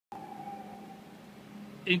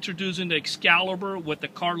introducing the Excalibur with the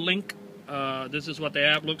Carlink. This is what the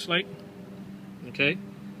app looks like. Okay.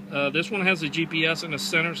 This one has a GPS in the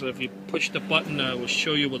center, so if you push the button, it will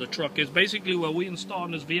show you where the truck is. Basically, what we installed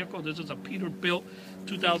in this vehicle, this is a Peterbilt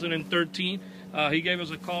 2013. He gave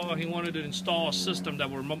us a call. He wanted to install a system that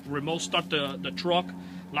will remote start the truck,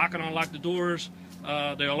 lock and unlock the doors,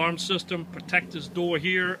 the alarm system, protect this door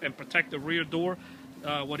here, and protect the rear door.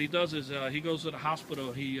 What he does is he goes to the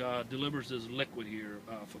hospital. He delivers this liquid here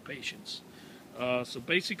for patients. So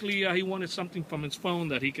basically, he wanted something from his phone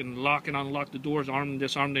that he can lock and unlock the doors, arm and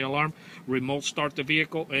disarm the alarm, remote start the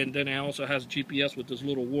vehicle, and then it also has GPS with this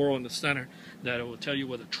little wheel in the center that it will tell you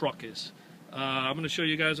where the truck is. I'm going to show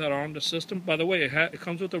you guys how to arm the system. By the way, it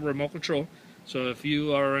comes with a remote control. So if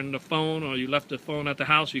you are in the phone or you left the phone at the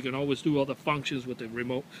house, you can always do all the functions with the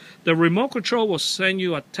remote. The remote control will send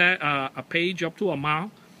you a page up to a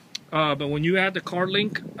mile. But when you add the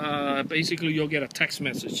Carlink, basically you'll get a text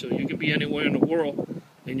message. So you can be anywhere in the world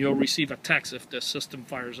and you'll receive a text if the system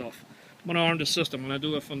fires off. I'm going to arm the system. I'm going to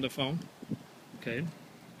do it from the phone. Okay.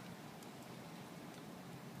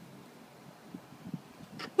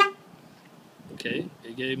 Okay,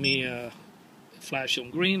 it gave me a flash on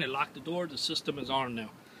green. It locked the door. The system is armed now.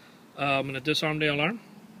 I'm going to disarm the alarm.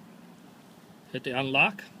 Hit the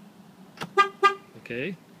unlock.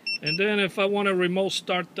 Okay. And then if I want to remote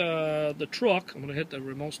start the truck, I'm going to hit the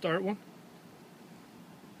remote start one.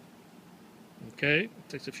 Okay, it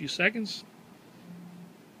takes a few seconds.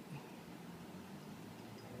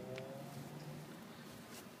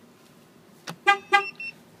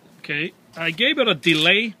 Okay, I gave it a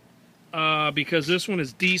delay because this one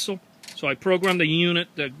is diesel. So I programmed the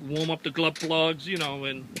unit to warm up the glove plugs, you know,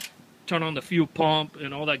 and turn on the fuel pump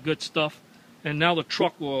and all that good stuff. And now the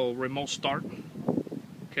truck will remote start.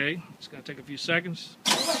 Okay, it's going to take a few seconds.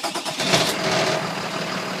 Truck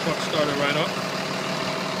started right up.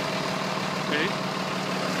 Okay,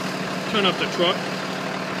 turn up the truck.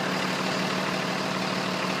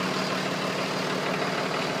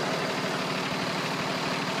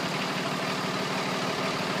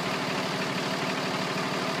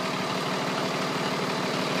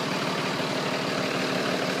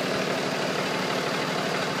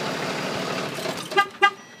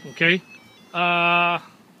 Okay, I'll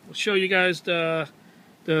show you guys the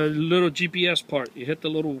little GPS part. You hit the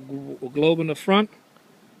little globe in the front,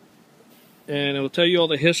 and it will tell you all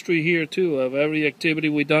the history here too of every activity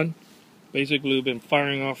we've done. Basically, we've been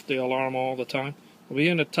firing off the alarm all the time. Over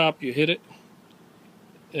here in the top, you hit it,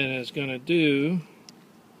 and it's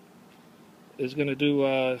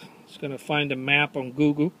gonna find a map on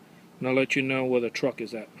Google, and I'll let you know where the truck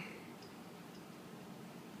is at.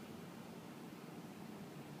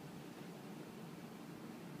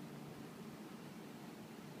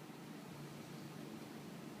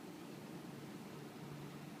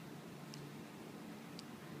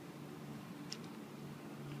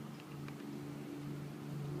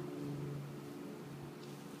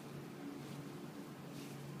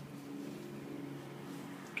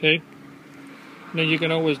 Okay, then you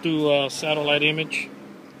can always do a satellite image.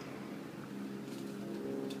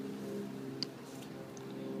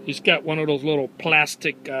 He's got one of those little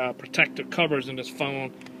plastic protective covers in his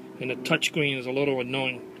phone, and the touchscreen is a little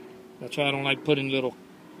annoying. That's why I don't like putting little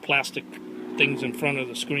plastic things in front of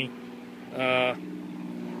the screen.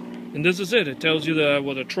 And this is it. It tells you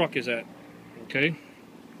where the truck is at. Okay,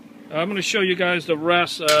 I'm going to show you guys the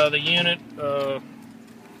rest of the unit.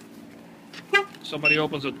 Somebody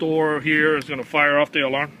opens the door here, it's going to fire off the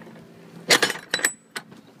alarm.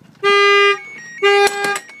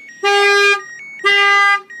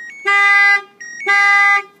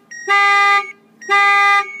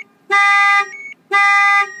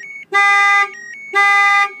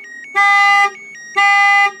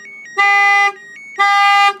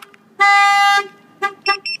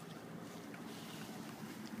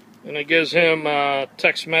 And it gives him a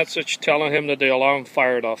text message telling him that the alarm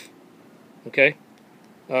fired off. Okay,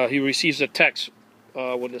 he receives a text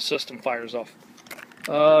when the system fires off.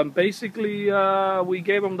 Basically, we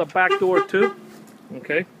gave him the back door too.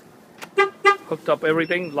 Okay, hooked up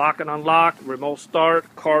everything, lock and unlock, remote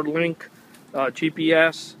start, Carlink,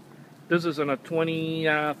 GPS. This is in a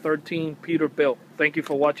 2013 Peterbilt. Thank you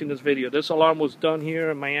for watching this video. This alarm was done here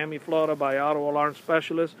in Miami, Florida by Auto Alarm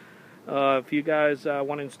Specialist. If you guys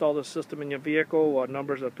want to install the system in your vehicle, our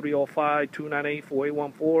numbers are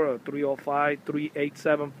 305-298-4814 or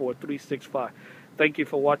 305-387-4365. Thank you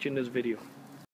for watching this video.